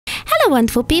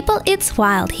wonderful people, it's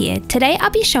Wild here. Today I'll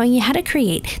be showing you how to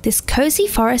create this cozy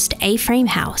forest A-frame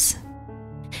house.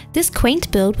 This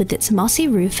quaint build with its mossy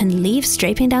roof and leaves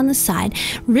draping down the side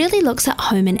really looks at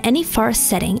home in any forest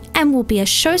setting and will be a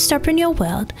showstopper in your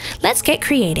world. Let's get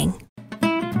creating.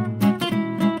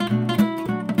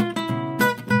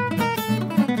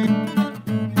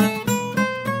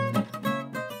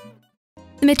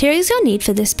 The materials you'll need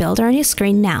for this build are on your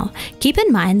screen now. Keep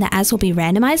in mind that as we'll be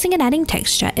randomizing and adding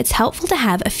texture, it's helpful to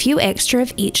have a few extra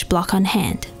of each block on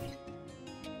hand.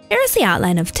 Here is the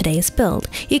outline of today's build.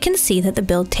 You can see that the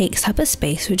build takes up a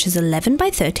space which is 11 by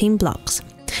 13 blocks.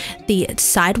 The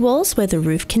side walls where the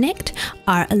roof connect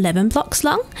are 11 blocks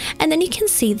long, and then you can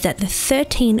see that the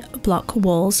 13 block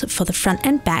walls for the front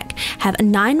and back have a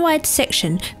 9 wide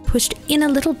section pushed in a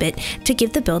little bit to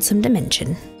give the build some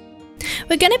dimension.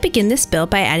 We're going to begin this build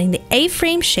by adding the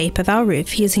A-frame shape of our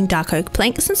roof using dark oak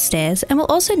planks and stairs, and we'll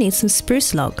also need some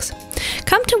spruce logs.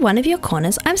 Come to one of your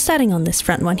corners, I'm starting on this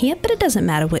front one here, but it doesn't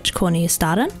matter which corner you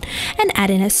start on, and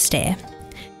add in a stair.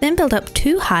 Then build up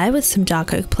 2 high with some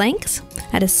dark oak planks,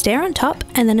 add a stair on top,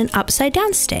 and then an upside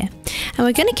down stair. And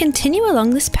we're going to continue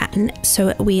along this pattern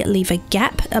so we leave a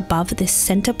gap above this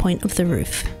center point of the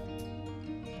roof.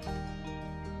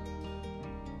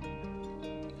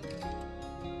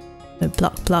 So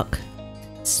block, block,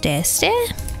 stair, stair,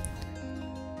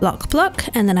 block, block,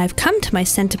 and then I've come to my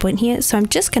center point here, so I'm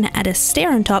just going to add a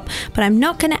stair on top, but I'm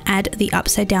not going to add the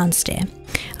upside down stair.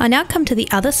 I'll now come to the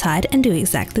other side and do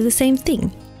exactly the same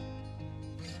thing.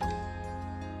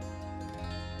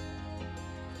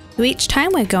 So each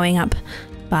time we're going up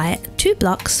by 2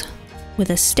 blocks with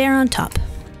a stair on top.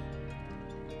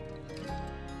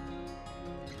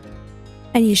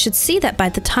 And you should see that by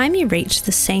the time you reach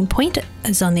the same point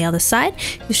as on the other side,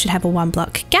 you should have a 1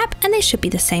 block gap and they should be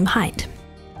the same height.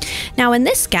 Now in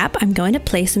this gap, I'm going to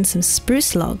place in some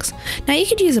spruce logs. Now you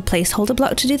could use a placeholder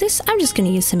block to do this. I'm just going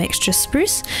to use some extra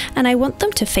spruce, and I want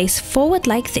them to face forward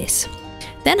like this.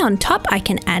 Then on top, I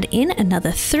can add in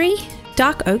another 3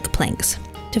 dark oak planks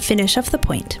to finish off the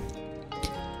point.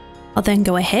 I'll then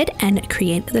go ahead and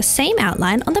create the same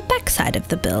outline on the back side of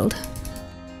the build.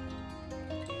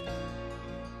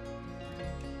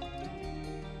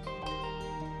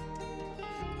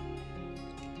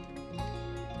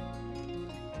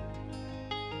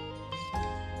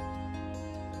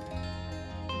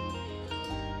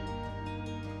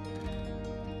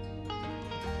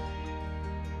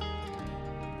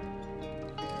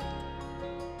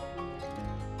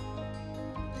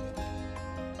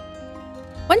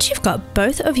 Once you've got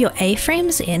both of your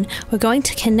A-frames in, we're going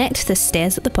to connect the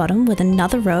stairs at the bottom with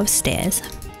another row of stairs.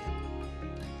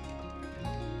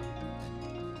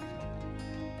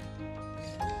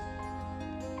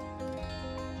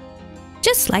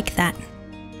 Just like that.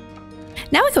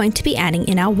 Now we're going to be adding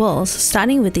in our walls,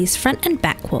 starting with these front and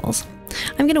back walls.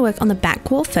 I'm going to work on the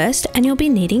back wall first, and you'll be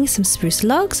needing some spruce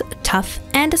logs, tuff,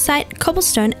 andesite,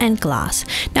 cobblestone, and glass.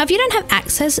 Now if you don't have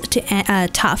access to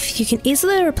tuff, you can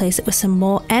easily replace it with some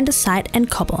more andesite and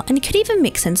cobble, and you could even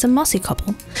mix in some mossy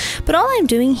cobble. But all I'm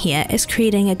doing here is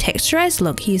creating a texturized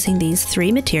look using these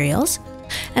 3 materials,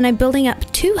 and I'm building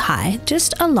up 2 high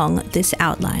just along this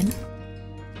outline.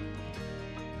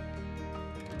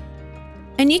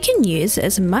 And you can use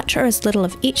as much or as little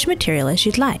of each material as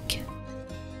you'd like.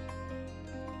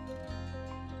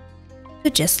 So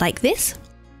just like this.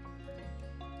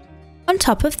 On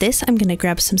top of this, I'm going to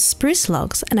grab some spruce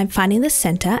logs, and I'm finding the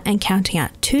center and counting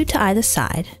out 2 to either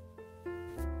side.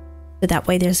 So that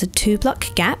way there's a 2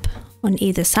 block gap on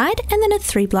either side and then a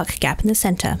 3 block gap in the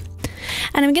center.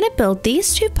 And I'm going to build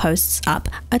these 2 posts up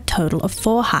a total of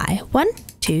 4 high. 1,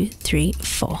 2, 3,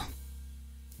 4.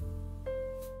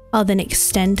 I'll then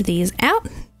extend these out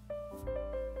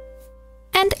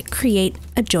and create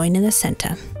a join in the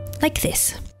center, like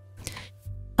this.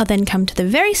 I'll then come to the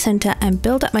very center and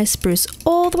build up my spruce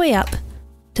all the way up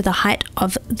to the height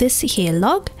of this here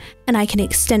log, and I can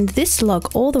extend this log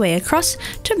all the way across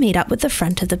to meet up with the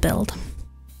front of the build.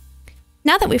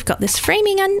 Now that we've got this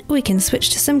framing on, we can switch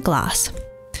to some glass.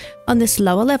 On this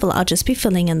lower level, I'll just be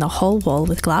filling in the whole wall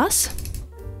with glass.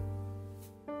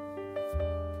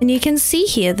 And you can see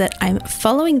here that I'm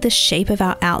following the shape of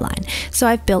our outline. So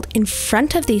I've built in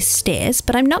front of these stairs,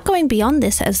 but I'm not going beyond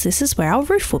this, as this is where our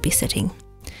roof will be sitting.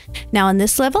 Now on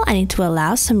this level, I need to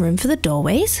allow some room for the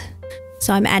doorways.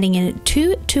 So I'm adding in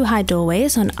 2 high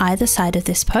doorways on either side of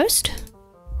this post.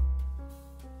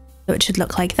 So it should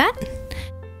look like that.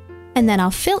 And then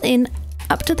I'll fill in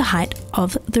up to the height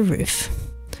of the roof.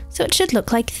 So it should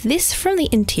look like this from the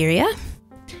interior.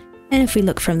 And if we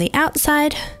look from the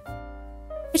outside,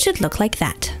 it should look like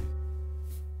that.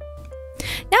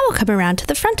 Now we'll come around to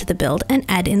the front of the build and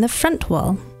add in the front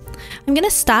wall. I'm going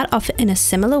to start off in a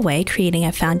similar way, creating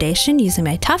a foundation using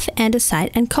my tuff,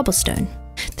 andesite and cobblestone.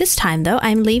 This time though,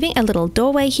 I'm leaving a little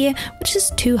doorway here which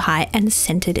is too high and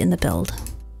centered in the build.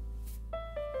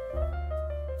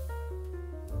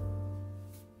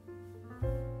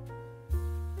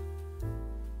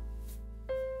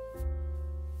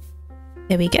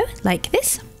 There we go, like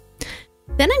this.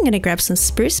 Then I'm going to grab some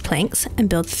spruce planks and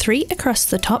build 3 across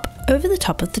the top over the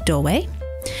top of the doorway.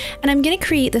 And I'm going to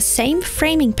create the same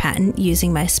framing pattern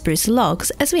using my spruce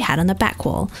logs as we had on the back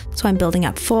wall. So I'm building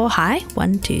up 4 high,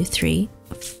 1, 2, 3,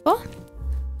 4,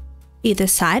 either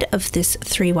side of this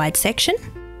 3 wide section,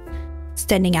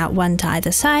 extending out 1 to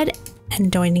either side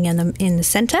and joining them in the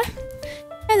center,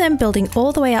 and then building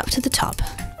all the way up to the top,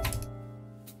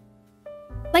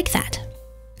 like that.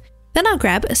 Then I'll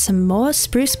grab some more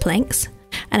spruce planks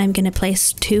and I'm going to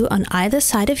place 2 on either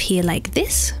side of here like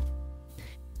this.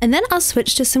 And then I'll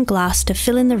switch to some glass to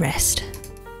fill in the rest.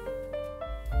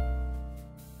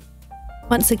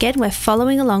 Once again, we're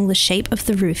following along the shape of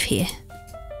the roof here.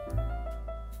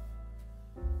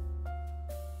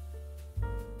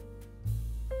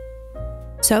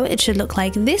 So it should look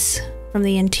like this from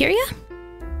the interior.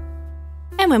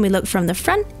 And when we look from the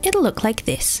front, it'll look like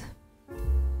this.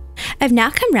 I've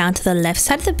now come round to the left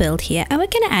side of the build here and we're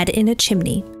going to add in a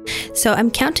chimney. So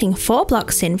I'm counting 4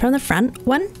 blocks in from the front,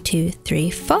 1, 2, 3,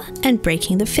 4, and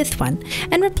breaking the 5th one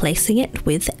and replacing it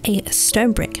with a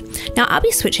stone brick. Now I'll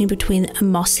be switching between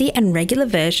mossy and regular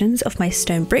versions of my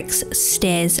stone bricks,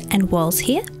 stairs and walls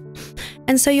here.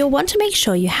 And so you'll want to make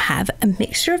sure you have a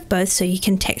mixture of both so you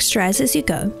can texturize as you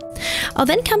go. I'll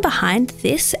then come behind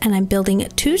this and I'm building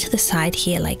 2 to the side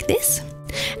here like this.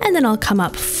 And then I'll come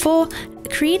up 4,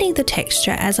 creating the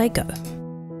texture as I go.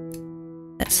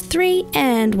 That's 3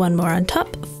 and 1 more on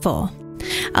top, 4.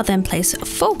 I'll then place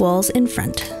 4 walls in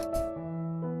front,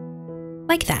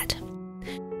 like that.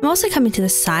 I'm also coming to the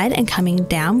side and coming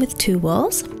down with 2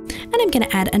 walls, and I'm going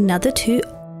to add another 2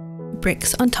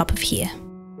 bricks on top of here.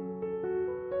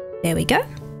 There we go.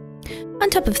 On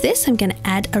top of this, I'm going to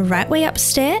add a right way up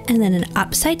stair and then an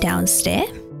upside down stair.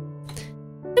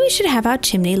 So we should have our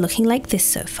chimney looking like this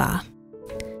so far.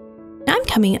 Now I'm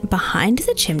coming behind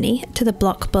the chimney to the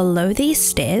block below these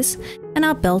stairs and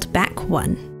I'll build back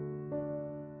 1.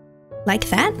 Like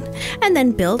that, and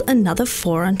then build another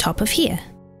 4 on top of here.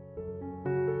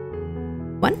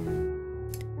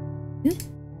 1, 2,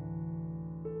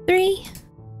 3,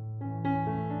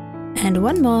 and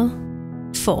 1 more,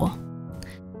 4.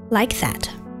 Like that.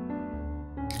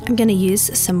 I'm going to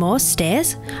use some more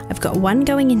stairs. I've got 1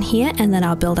 going in here and then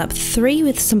I'll build up 3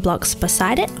 with some blocks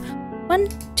beside it. 1,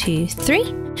 2,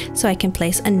 3, so I can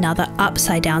place another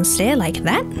upside down stair like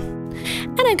that.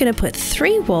 And I'm going to put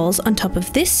 3 walls on top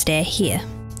of this stair here.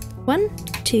 1,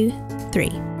 2, 3.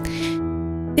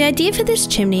 The idea for this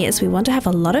chimney is we want to have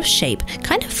a lot of shape,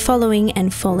 kind of following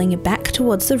and falling back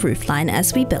towards the roof line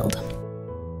as we build.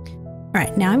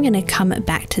 Alright, now I'm going to come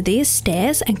back to these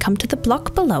stairs and come to the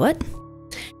block below it.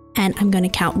 And I'm going to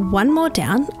count 1 more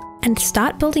down and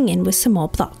start building in with some more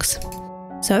blocks.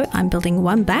 So I'm building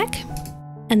 1 back,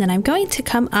 and then I'm going to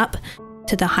come up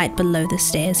to the height below the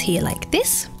stairs here like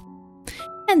this.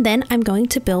 And then I'm going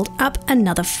to build up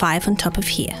another 5 on top of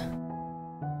here.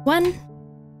 1,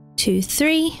 2,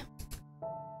 3,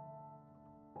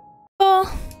 4,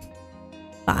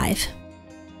 5.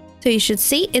 So you should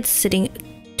see it's sitting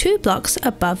 2 blocks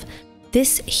above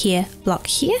this here block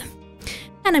here.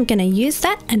 And I'm going to use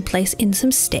that and place in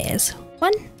some stairs.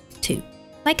 1, 2,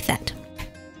 like that.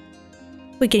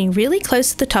 We're getting really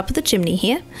close to the top of the chimney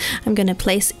here. I'm going to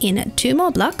place in 2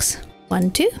 more blocks. 1,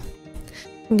 2.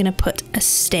 I'm going to put a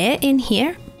stair in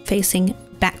here facing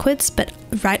backwards but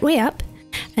right way up.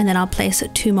 And then I'll place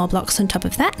 2 more blocks on top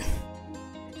of that.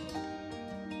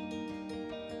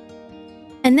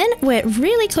 And then we're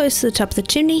really close to the top of the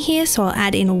chimney here, so I'll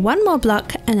add in 1 more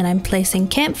block and then I'm placing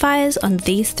campfires on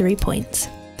these 3 points.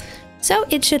 So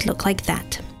it should look like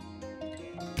that.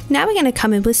 Now we're going to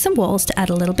come in with some walls to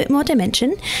add a little bit more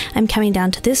dimension. I'm coming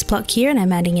down to this block here and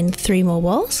I'm adding in 3 more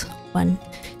walls. 1,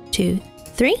 2,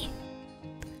 3.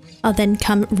 I'll then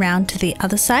come round to the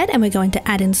other side and we're going to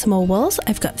add in some more walls.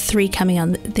 I've got 3 coming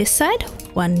on this side.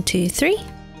 1, 2, 3.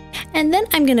 And then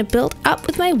I'm going to build up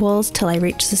with my walls till I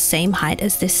reach the same height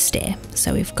as this stair.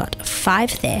 So we've got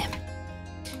 5 there.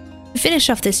 To finish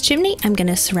off this chimney, I'm going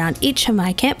to surround each of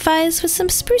my campfires with some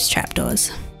spruce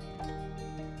trapdoors.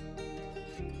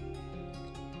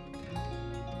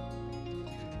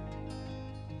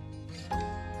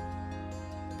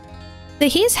 So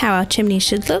here's how our chimney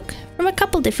should look from a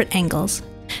couple different angles.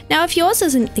 Now if yours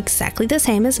isn't exactly the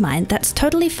same as mine, that's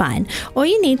totally fine. All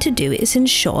you need to do is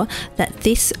ensure that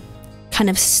this kind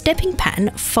of stepping pattern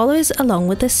follows along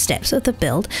with the steps of the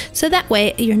build, so that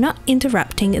way you're not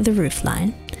interrupting the roof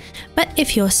line. But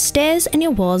if your stairs and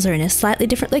your walls are in a slightly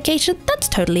different location, that's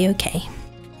totally okay.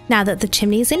 Now that the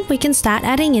chimney's in, we can start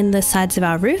adding in the sides of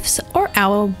our roofs or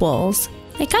our walls.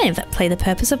 They kind of play the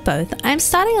purpose of both. I'm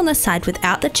starting on the side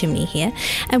without the chimney here,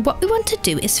 and what we want to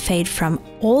do is fade from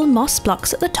all moss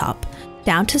blocks at the top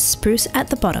down to spruce at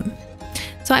the bottom.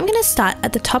 So I'm going to start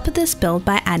at the top of this build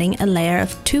by adding a layer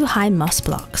of 2 high moss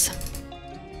blocks.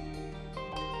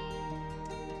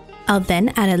 I'll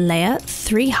then add a layer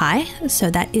 3 high,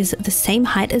 so that is the same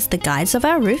height as the guides of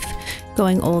our roof,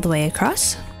 going all the way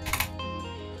across.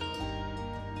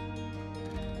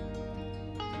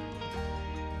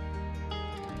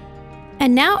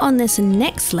 And now on this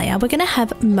next layer, we're going to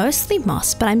have mostly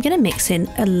moss, but I'm going to mix in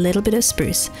a little bit of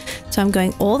spruce. So I'm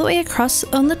going all the way across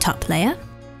on the top layer.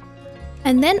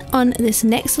 And then on this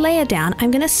next layer down,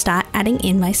 I'm going to start adding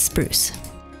in my spruce.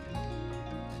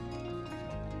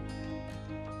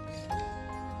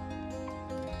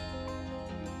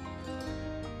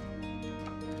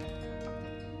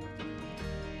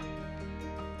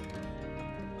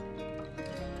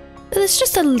 There's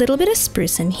just a little bit of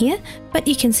spruce in here, but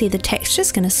you can see the texture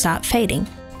is going to start fading.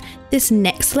 This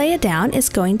next layer down is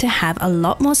going to have a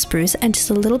lot more spruce and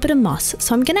just a little bit of moss,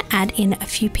 so I'm going to add in a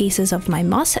few pieces of my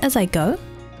moss as I go,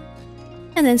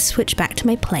 and then switch back to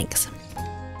my planks.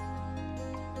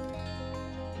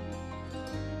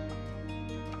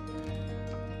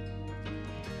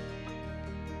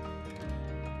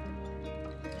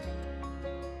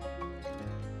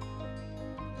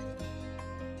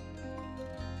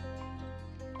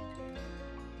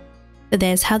 So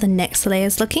there's how the next layer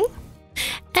is looking.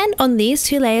 And on these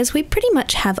 2 layers, we pretty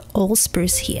much have all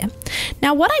spruce here.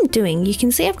 Now what I'm doing, you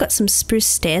can see I've got some spruce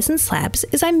stairs and slabs,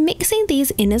 is I'm mixing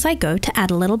these in as I go to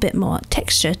add a little bit more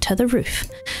texture to the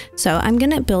roof. So I'm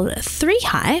going to build 3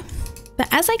 high, but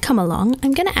as I come along,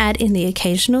 I'm going to add in the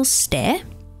occasional stair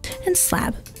and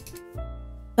slab. So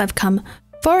I've come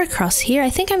 4 across here. I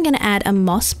think I'm going to add a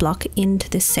moss block into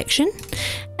this section,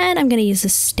 and I'm going to use a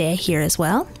stair here as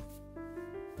well.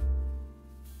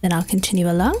 Then I'll continue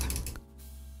along.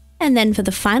 And then for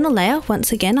the final layer,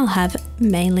 once again, I'll have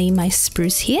mainly my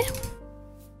spruce here.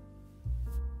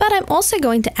 But I'm also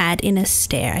going to add in a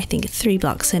stair, I think 3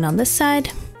 blocks in on this side.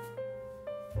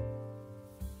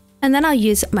 And then I'll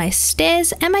use my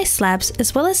stairs and my slabs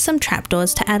as well as some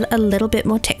trapdoors to add a little bit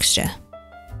more texture.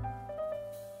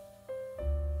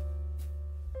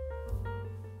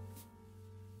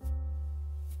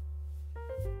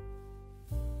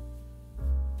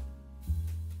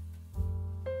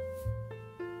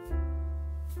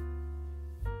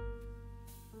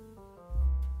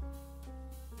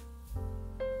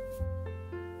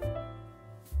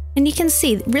 And you can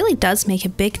see it really does make a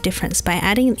big difference by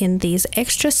adding in these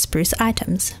extra spruce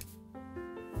items.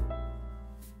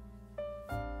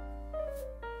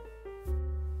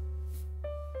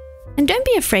 And don't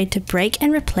be afraid to break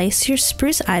and replace your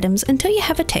spruce items until you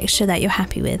have a texture that you're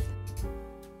happy with.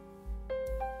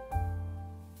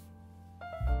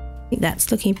 I think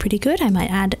that's looking pretty good. I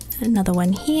might add another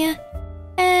one here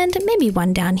and maybe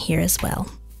one down here as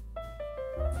well.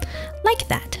 Like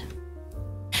that.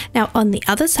 Now on the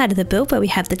other side of the build where we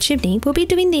have the chimney, we'll be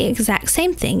doing the exact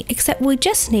same thing, except we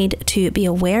just need to be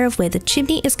aware of where the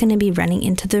chimney is going to be running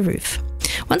into the roof.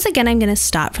 Once again, I'm going to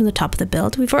start from the top of the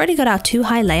build. We've already got our 2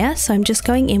 high layer, so I'm just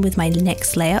going in with my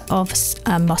next layer of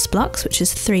moss blocks, which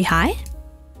is 3 high.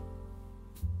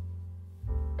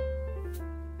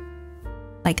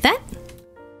 Like that.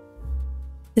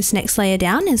 This next layer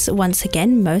down is once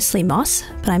again mostly moss,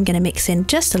 but I'm going to mix in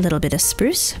just a little bit of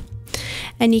spruce.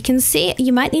 And you can see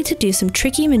you might need to do some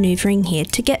tricky maneuvering here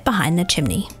to get behind the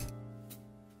chimney.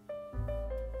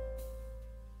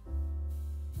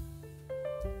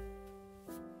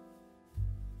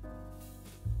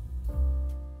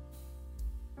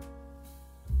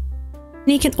 And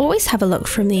you can always have a look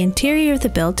from the interior of the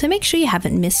build to make sure you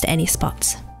haven't missed any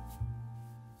spots.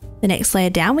 The next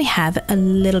layer down we have a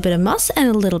little bit of moss and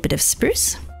a little bit of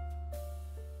spruce.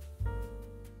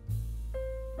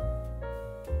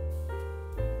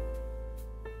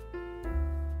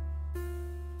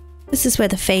 This is where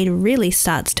the fade really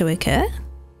starts to occur.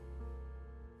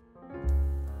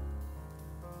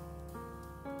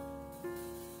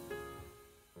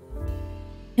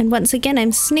 And once again,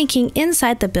 I'm sneaking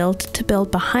inside the build to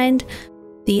build behind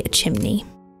the chimney.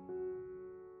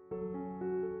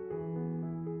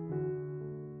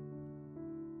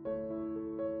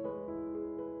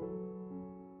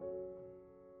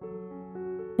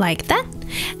 like that.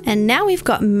 And now we've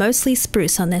got mostly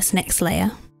spruce on this next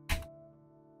layer.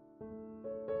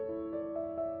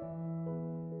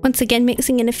 Once again,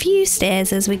 mixing in a few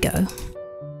stairs as we go.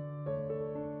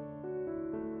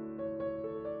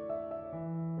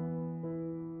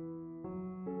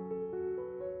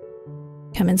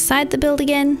 Come inside the build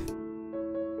again.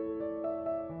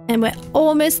 And we're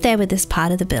almost there with this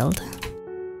part of the build.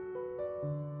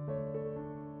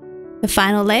 The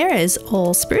final layer is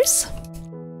all spruce.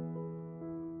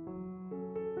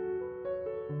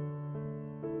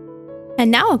 And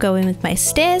now I'll go in with my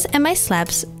stairs and my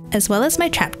slabs, as well as my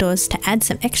trapdoors, to add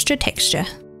some extra texture.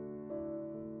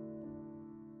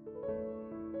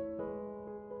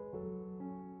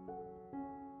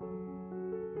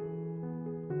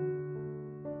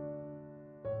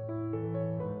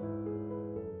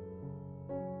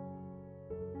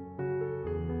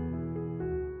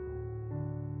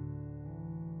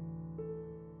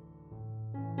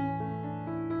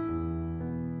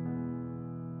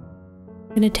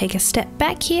 I'm going to take a step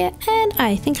back here, and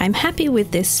I think I'm happy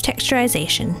with this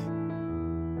texturization.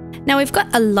 Now we've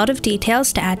got a lot of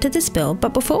details to add to this build,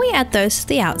 but before we add those to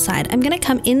the outside, I'm going to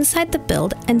come inside the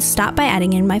build and start by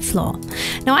adding in my floor.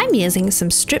 Now I'm using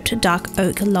some stripped dark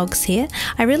oak logs here.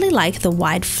 I really like the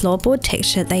wide floorboard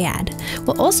texture they add.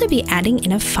 We'll also be adding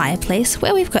in a fireplace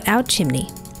where we've got our chimney.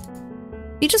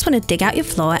 You just want to dig out your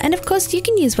floor, and of course you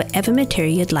can use whatever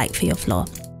material you'd like for your floor.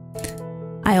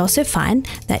 I also find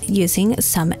that using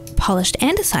some polished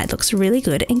andesite looks really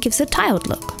good and gives a tiled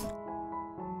look.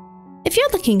 If you're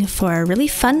looking for a really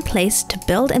fun place to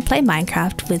build and play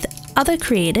Minecraft with other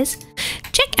creators,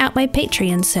 check out my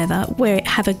Patreon server, where I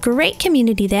have a great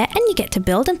community there and you get to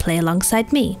build and play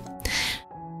alongside me.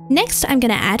 Next, I'm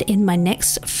going to add in my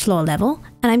next floor level,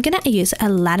 and I'm going to use a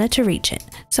ladder to reach it.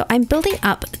 So I'm building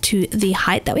up to the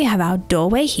height that we have our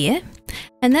doorway here,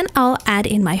 and then I'll add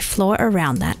in my floor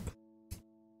around that.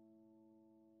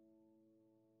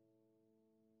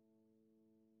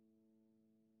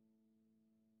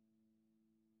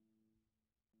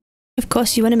 Of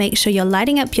course, you want to make sure you're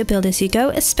lighting up your build as you go,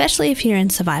 especially if you're in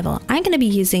survival. I'm going to be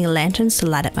using lanterns to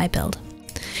light up my build.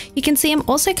 You can see I'm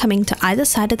also coming to either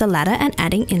side of the ladder and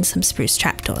adding in some spruce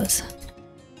trapdoors.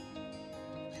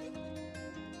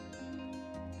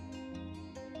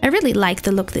 I really like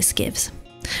the look this gives.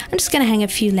 I'm just going to hang a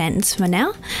few lanterns for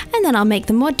now, and then I'll make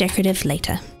them more decorative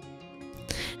later.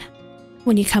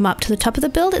 When you come up to the top of the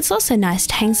build, it's also nice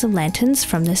to hang some lanterns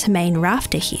from this main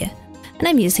rafter here. And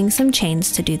I'm using some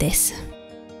chains to do this.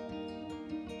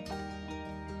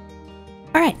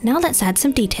 Alright, now let's add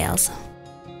some details.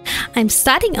 I'm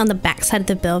starting on the back side of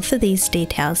the build for these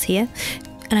details here,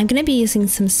 and I'm going to be using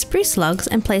some spruce logs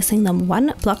and placing them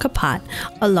one block apart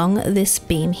along this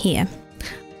beam here.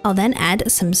 I'll then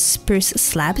add some spruce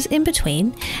slabs in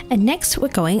between, and next we're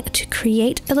going to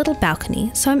create a little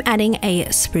balcony. So I'm adding a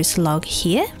spruce log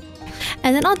here,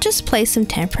 and then I'll just place some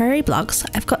temporary blocks.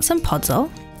 I've got some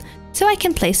podzol, so I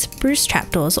can place spruce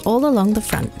trapdoors all along the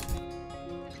front.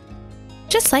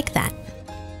 Just like that.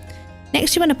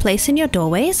 Next, you want to place in your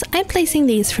doorways. I'm placing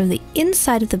these from the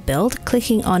inside of the build,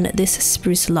 clicking on this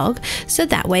spruce log, so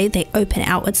that way they open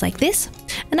outwards like this.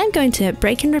 And I'm going to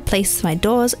break and replace my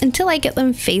doors until I get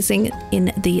them facing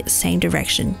in the same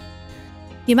direction.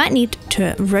 You might need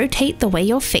to rotate the way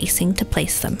you're facing to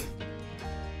place them.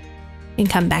 You can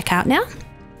come back out now.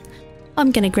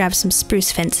 I'm going to grab some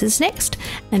spruce fences next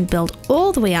and build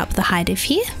all the way up the height of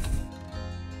here,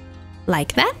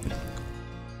 like that.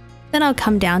 Then I'll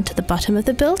come down to the bottom of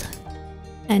the build,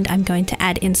 and I'm going to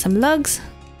add in some logs,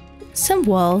 some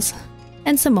walls,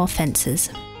 and some more fences.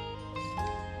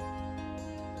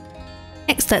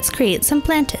 Next, let's create some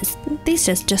planters. These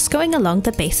are just going along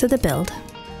the base of the build.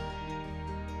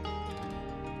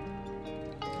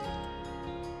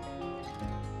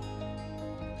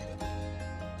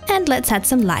 And let's add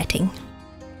some lighting.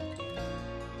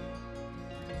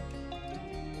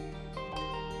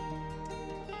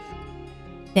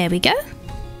 There we go.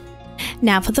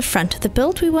 Now for the front of the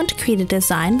build, we want to create a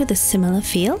design with a similar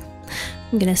feel.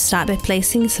 I'm going to start by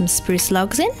placing some spruce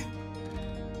logs in,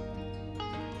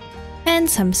 and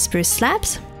some spruce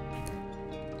slabs,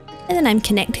 and then I'm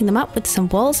connecting them up with some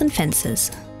walls and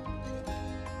fences.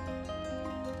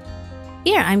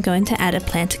 Here I'm going to add a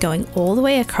planter going all the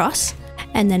way across,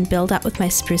 and then build up with my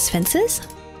spruce fences.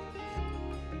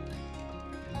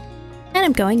 And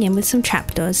I'm going in with some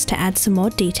trapdoors to add some more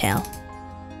detail.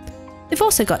 We've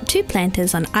also got two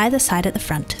planters on either side at the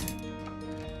front.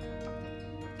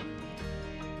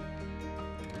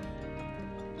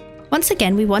 Once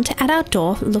again, we want to add our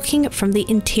door looking from the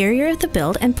interior of the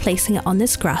build and placing it on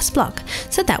this grass block,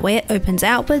 so that way it opens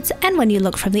outwards, and when you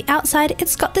look from the outside,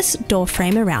 it's got this door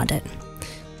frame around it.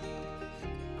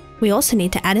 We also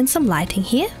need to add in some lighting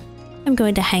here. I'm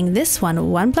going to hang this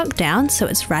one block down so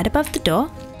it's right above the door,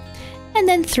 and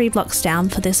then 3 blocks down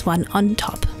for this one on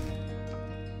top.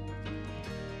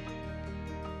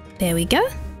 There we go.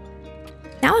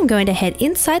 Now I'm going to head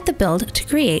inside the build to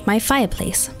create my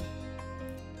fireplace.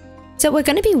 So we're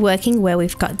going to be working where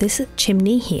we've got this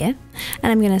chimney here,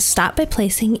 and I'm going to start by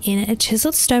placing in a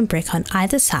chiseled stone brick on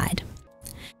either side.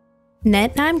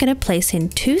 Now I'm going to place in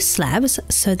 2 slabs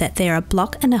so that they're 1.5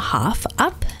 blocks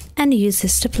up, and use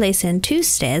this to place in 2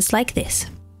 stairs like this.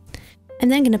 I'm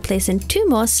then going to place in 2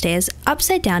 more stairs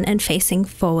upside down and facing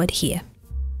forward here.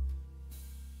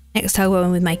 Next I'll go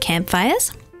in with my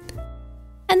campfires.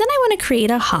 And then I want to create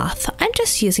a hearth. I'm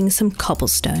just using some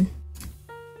cobblestone.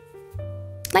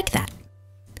 Like that.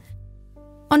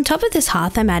 On top of this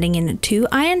hearth, I'm adding in 2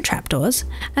 iron trapdoors,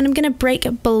 and I'm going to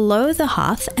break below the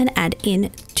hearth and add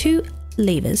in 2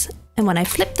 levers. And when I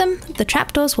flip them, the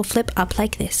trapdoors will flip up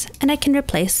like this, and I can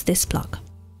replace this block.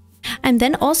 I'm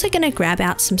then also going to grab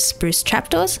out some spruce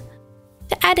trapdoors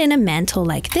to add in a mantle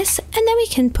like this, and then we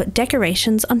can put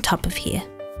decorations on top of here.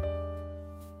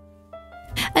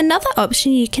 Another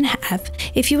option you can have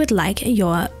if you would like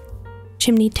your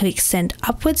chimney to extend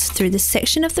upwards through this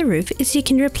section of the roof is you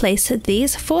can replace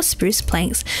these 4 spruce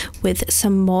planks with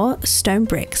some more stone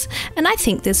bricks, and I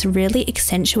think this really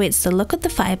accentuates the look of the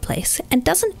fireplace and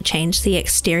doesn't change the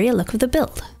exterior look of the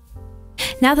build.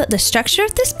 Now that the structure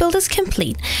of this build is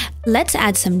complete, let's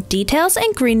add some details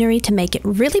and greenery to make it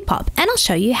really pop, and I'll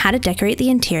show you how to decorate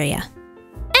the interior.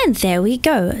 And there we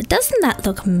go! Doesn't that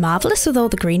look marvelous with all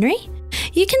the greenery?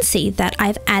 You can see that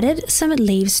I've added some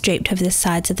leaves draped over the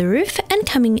sides of the roof and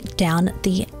coming down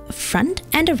the front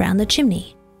and around the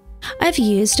chimney. I've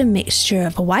used a mixture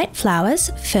of white flowers,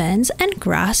 ferns and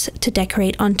grass to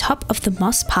decorate on top of the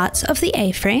moss parts of the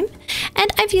A-frame,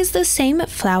 and I've used the same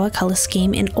flower colour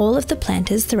scheme in all of the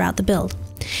planters throughout the build.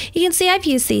 You can see I've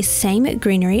used the same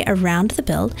greenery around the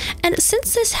build, and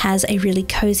since this has a really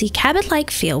cozy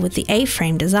cabin-like feel with the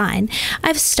A-frame design,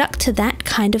 I've stuck to that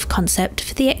kind of concept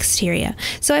for the exterior.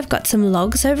 So I've got some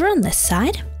logs over on this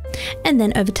side, and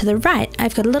then over to the right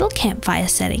I've got a little campfire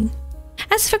setting.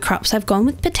 As for crops, I've gone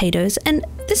with potatoes, and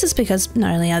this is because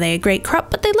not only are they a great crop,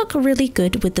 but they look really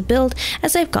good with the build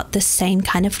as they've got the same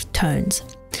kind of tones.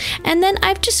 And then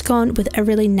I've just gone with a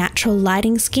really natural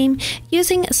lighting scheme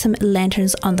using some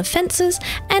lanterns on the fences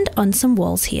and on some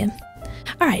walls here.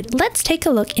 Alright, let's take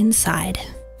a look inside.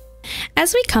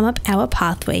 As we come up our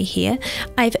pathway here,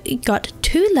 I've got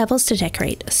 2 levels to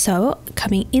decorate. So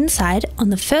coming inside on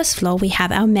the first floor, we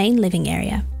have our main living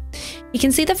area. You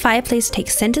can see the fireplace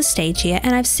takes center stage here,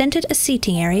 and I've centered a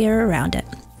seating area around it.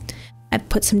 I've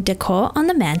put some decor on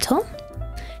the mantle,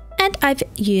 and I've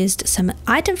used some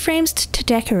item frames to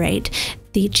decorate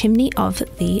the chimney of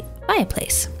the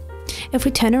fireplace. If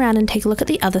we turn around and take a look at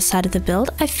the other side of the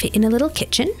build, I've fit in a little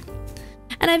kitchen,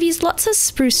 and I've used lots of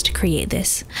spruce to create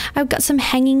this. I've got some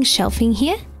hanging shelving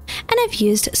here, and I've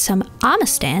used some armor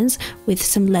stands with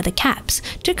some leather caps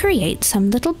to create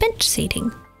some little bench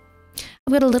seating.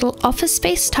 I've got a little office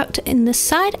space tucked in this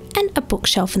side and a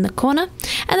bookshelf in the corner,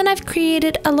 and then I've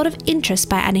created a lot of interest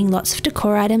by adding lots of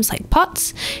decor items like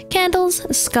pots, candles,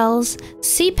 skulls,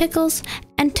 sea pickles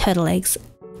and turtle eggs,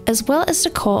 as well as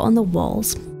decor on the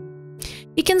walls.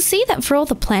 You can see that for all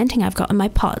the planting I've got in my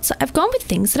pots, I've gone with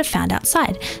things that I've found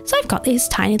outside, so I've got these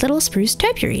tiny little spruce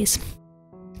topiaries.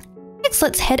 Next,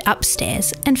 let's head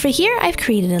upstairs, and for here I've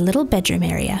created a little bedroom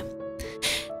area.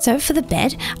 So for the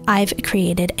bed, I've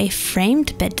created a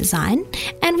framed bed design,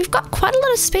 and we've got quite a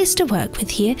lot of space to work with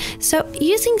here, so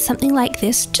using something like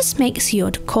this just makes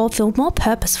your decor feel more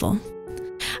purposeful.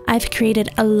 I've created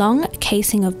a long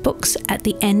casing of books at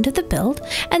the end of the build,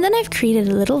 and then I've created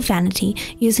a little vanity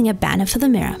using a banner for the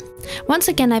mirror. Once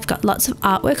again, I've got lots of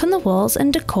artwork on the walls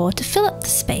and decor to fill up the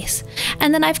space,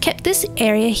 and then I've kept this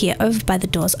area here over by the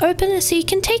doors open so you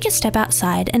can take a step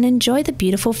outside and enjoy the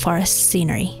beautiful forest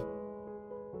scenery.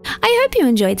 I hope you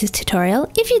enjoyed this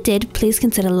tutorial. If you did, please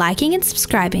consider liking and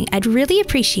subscribing. I'd really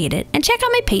appreciate it. And check out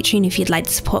my Patreon if you'd like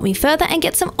to support me further and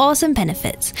get some awesome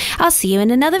benefits. I'll see you in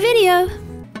another video.